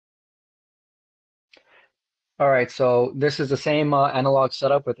All right, so this is the same analog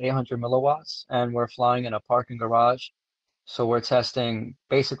setup with 800 milliwatts, and we're flying in a parking garage. So we're testing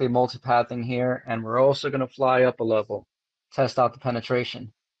basically multipathing here, and we're also going to fly up a level, test out the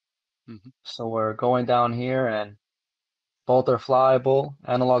penetration. Hmm. So we're going down here, and both are flyable.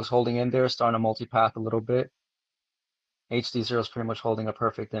 Analog's holding in there, starting to multipath a little bit. HDZero is pretty much holding a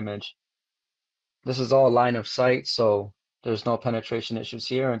perfect image. This is all line of sight, so there's no penetration issues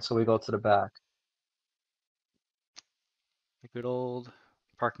here until we go to the back. A good old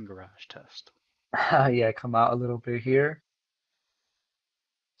parking garage test. Yeah, come out a little bit here.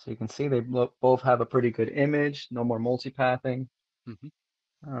 So you can see they both have a pretty good image, no more multipathing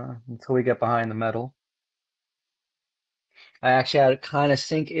Hmm. until we get behind the metal. I actually had kind of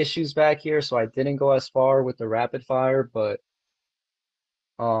sync issues back here, so I didn't go as far with the rapid fire, but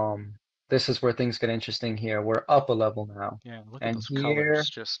um, this is where things get interesting here. We're up a level now. Yeah, look at And those colors here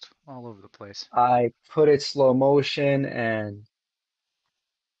just all over the place. I put it slow motion, and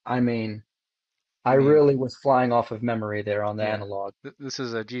I mean, I I mean, really was flying off of memory there on the yeah, analog. this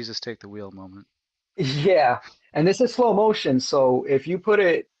is a Jesus take the wheel moment. Yeah, and this is slow motion, so if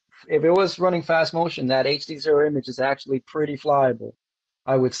it was running fast motion, that HD0 image is actually pretty flyable,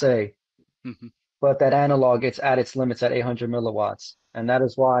 I would say. Hmm. But that analog, it's at its limits at 800 milliwatts, and that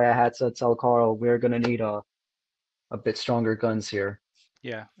is why I had to tell Carl we're gonna need a bit stronger guns here,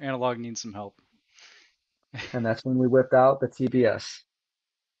 Yeah, analog needs some help. and that's when we whipped out the TBS.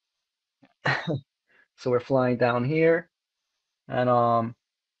 So we're flying down here, and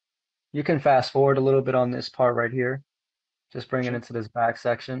you can fast forward a little bit on this part right here. Just bring it Sure. into this back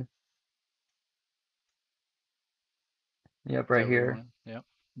section. Yep, Is right that where you here. want it? Yep.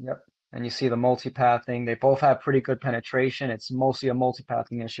 Yep. And you see the multipathing. They both have pretty good penetration. It's mostly a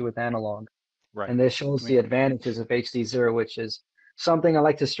multipathing issue with analog. Right. And this I shows mean, the advantages of HDZero, which is something I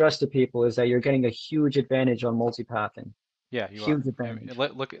like to stress to people is that you're getting a huge advantage on multipathing. yeah, you are. Huge I mean, advantage.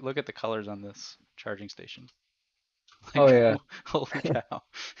 look at the colors on this charging station. Oh Like, yeah. holy cow.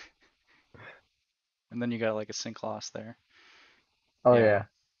 And then you got like a sync loss there. Oh Yeah. yeah.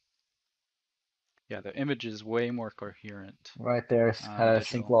 Yeah, the image is way more coherent Right there. Had on a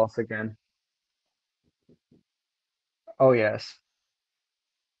sync digital. loss again. Oh yes.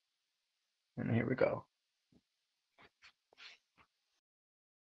 And here we go.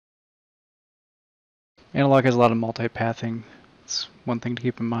 Analog has a lot of multipathing. It's one thing to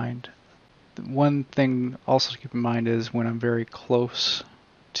keep in mind. One thing also to keep in mind is when I'm very close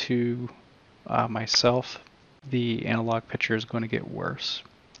to myself, the analog picture is going to get worse.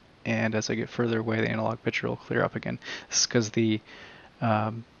 And as I get further away, the analog picture will clear up again. This is because the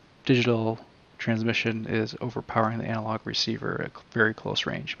um, digital transmission is overpowering the analog receiver at very close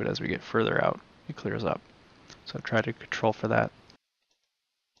range. But as we get further out, it clears up. So try to control for that.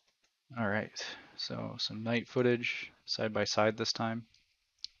 All right. So some night footage side by side this time.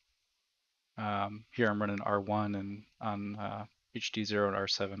 Here I'm running R1 and on HDZero and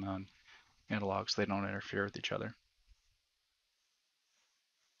R7 on analog, so they don't interfere with each other.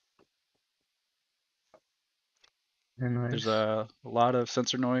 Very There's nice. a lot of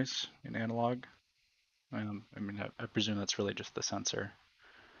sensor noise in analog. I mean, I presume that's really just the sensor,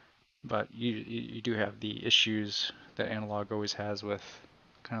 but you do have the issues that analog always has with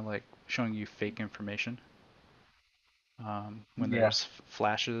kind of like showing you fake information when Yeah. there's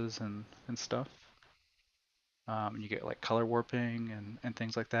flashes and stuff. You get like color warping and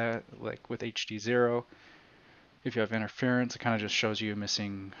things like that. Like with HDZero, if you have interference, it kind of just shows you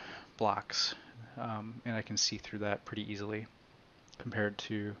missing blocks, and I can see through that pretty easily compared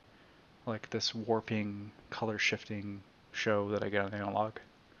to like this warping, color shifting show that I get on analog.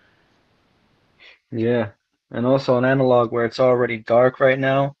 Yeah. And also an analog where it's already dark right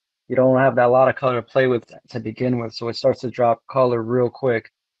now, you don't have that lot of color to play with to begin with, so it starts to drop color real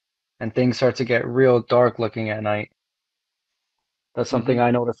quick and things start to get real dark looking at night. That's Hmm. something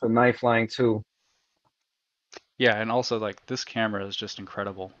I noticed with night flying too. Yeah, and also like this camera is just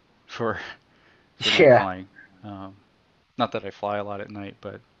incredible for for night Yeah, flying. Um, Not that I fly a lot at night,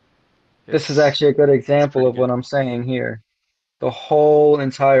 but this is it's actually a good it's example pretty of what good. I'm saying here. The whole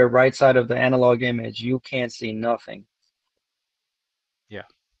entire right side of the analog image, you can't see nothing. Yeah,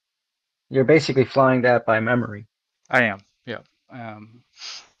 You're basically flying that by memory. I am. Yeah. Um,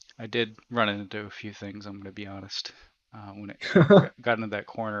 I did run into a few things, I'm going to be honest. When it got into that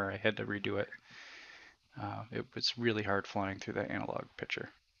corner, I had to redo it. It was really hard flying through that analog picture.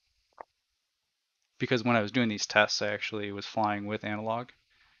 Because when I was doing these tests, I actually was flying with analog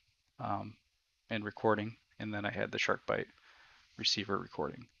um, and recording, and then I had the SharkBite receiver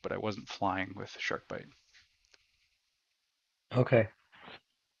recording, but I wasn't flying with SharkBite. Okay.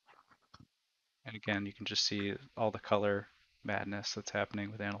 And again, you can just see all the color madness that's happening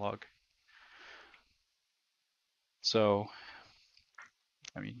with analog. So,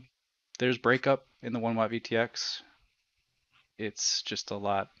 I mean, there's breakup in the 1 watt VTX. It's just a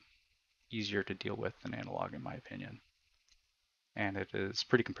lot easier to deal with than analog, in my opinion. And it is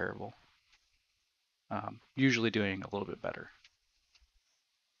pretty comparable. Usually doing a little bit better.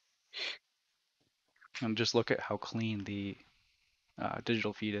 And just look at how clean the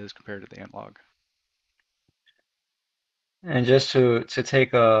digital feed is compared to the analog. And just to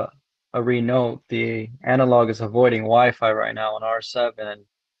take a re-note, the analog is avoiding Wi-Fi right now on R7, and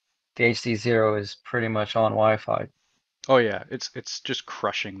the HDZero is pretty much on Wi-Fi. Oh yeah, it's just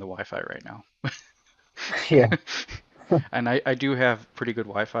crushing the Wi-Fi right now. Yeah. And I do have pretty good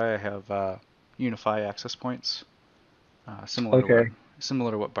Wi-Fi. I have Unify access points, Okay.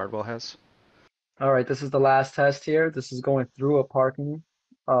 similar to what Bardwell has. All right, this is the last test here. This is going through a parking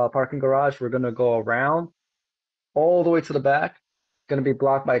garage. We're gonna go around all the way to the back. Going to be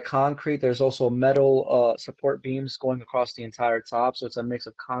blocked by concrete. There's also metal support beams going across the entire top, so it's a mix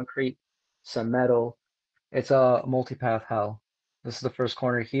of concrete, some metal. It's a multipath hell. This is the first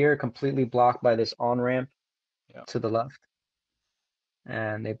corner here, completely blocked by this on-ramp Yep, to the left,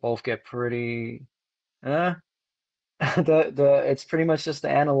 and they both get pretty. Eh. The it's pretty much just the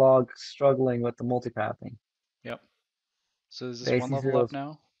analog struggling with the multipathing. yep. So is The this one AC level up zeros.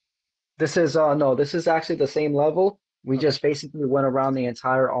 now? This is no, this is actually the same level. We Okay, just basically went around the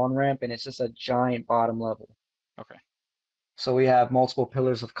entire on-ramp and it's just a giant bottom level. okay. So we have multiple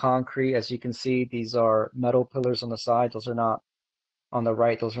pillars of concrete. As you can see, these are metal pillars on the side. Those are not on the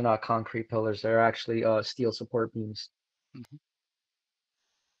right. Those are not concrete pillars. They're actually steel support beams. Hmm.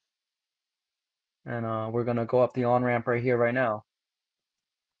 And we're gonna go up the on-ramp right here, right now.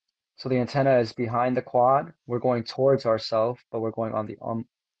 So the antenna is behind the quad. We're going towards ourselves, but we're going on the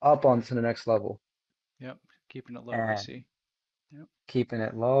up onto the next level Yep, keeping it low, I and see. Yep. keeping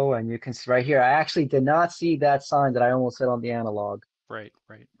it low. And you can see right here, I actually did not see that sign that I almost hit on the analog. Right,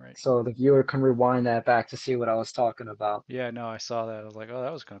 right, right. So the viewer can rewind that back to see what I was talking about. Yeah, no, I saw that. I was like, oh,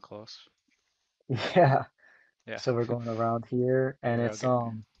 that was kind of close. Yeah. Yeah. So we're going around here and Here, I'll it's get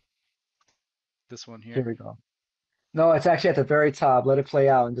this one here here. we go. No, it's actually at the very top. Let it play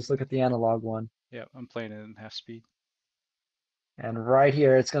out and just look at the analog one. Yep, I'm playing it in half speed. And right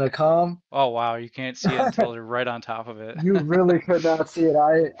here it's gonna come. Oh wow, you can't see it until you're right on top of it. You really could not see it.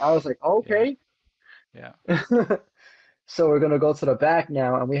 I was like, Yeah, okay. yeah, So we're gonna go to the back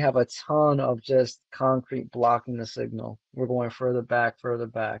now and we have a ton of just concrete blocking the signal. We're going further back, further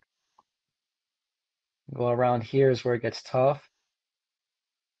back. Go around here is where it gets tough.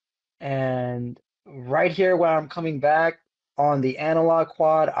 And right here where I'm coming back on the analog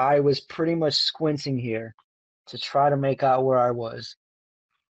quad, I was pretty much squinting here to try to make out where I was.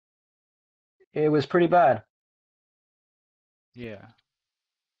 It was pretty bad. yeah,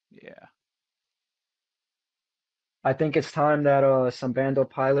 yeah, I think it's time that some Bando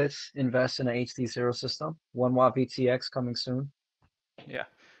pilots invest in a HDZero system. 1 watt VTX coming soon. yeah.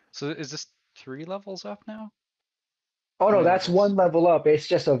 So is this 3 levels up now? Oh How no, many that's levels? one level up. It's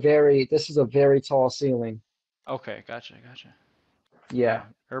just this is a very tall ceiling. Okay, gotcha, gotcha. Yeah. Yeah,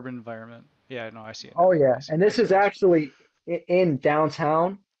 urban environment. Yeah, no, I see it Oh now. yeah. I see And where this this is goes. actually in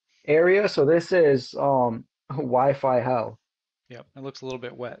downtown area, so this is Wi-Fi hell. Yep, it looks a little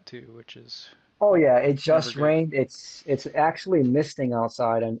bit wet too, which is Oh yeah, it never just good. rained. It's actually misting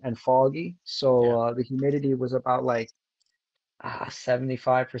outside and foggy. So Yeah, the humidity was about like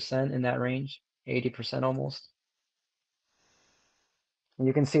 75% in that range, 80% almost. And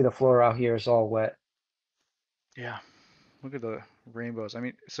you can see the floor out here is all wet. yeah. Look at the rainbows. I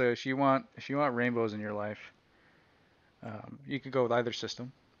mean, so if you want rainbows in your life, you could go with either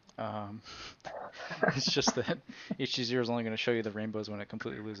system. Um, it's just that HDZero is only going to show you the rainbows when it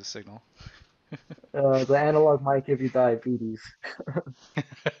completely loses signal. The analog might give you diabetes.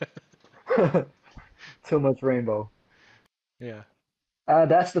 Too much rainbow. Yeah,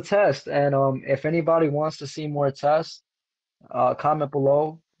 That's the test. And if anybody wants to see more tests, comment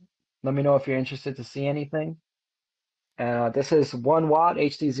below. Let me know if you're interested to see anything. This is 1 watt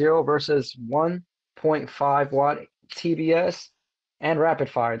HD0 versus 1.5 watt TBS and rapid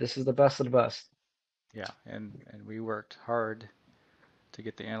fire. This is the best of the best. yeah, and we worked hard to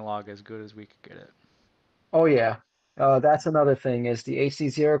get the analog as good as we could get it. Oh yeah. That's another thing is the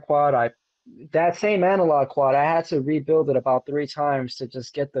HDZero quad. That same analog quad, I had to rebuild it about 3 times to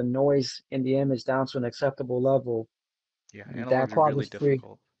just get the noise in the image down to an acceptable level. Yeah, That analogs are quad really was pre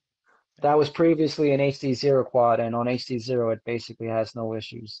difficult. Yeah, that was previously an HDZero quad, and on HDZero it basically has no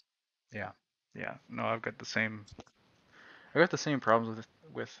issues. yeah, yeah. No, I've got the same problems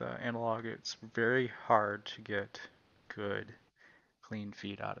with analog, it's very hard to get good, clean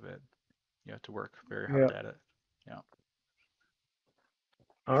feed out of it. You have to work very hard Yeah. at it. Yeah.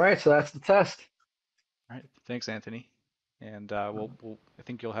 All All right, so that's the test. right. Thanks, Anthony. And I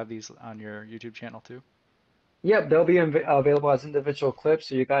think you'll have these on your YouTube channel too. Yep, they'll be available as individual clips,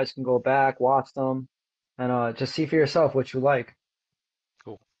 so you guys can go back, watch them, and just see for yourself what you like.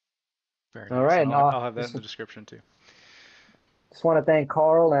 Cool. Very All nice. right, And and I'll have that in just the description too. just want to thank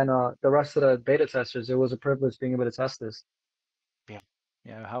Carl and the rest of the beta testers. It was a privilege being able to test this. Yeah.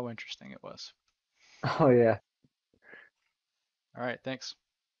 Yeah. How interesting it was. Oh yeah. All right. Thanks.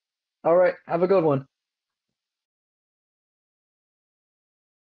 All right, have a good one.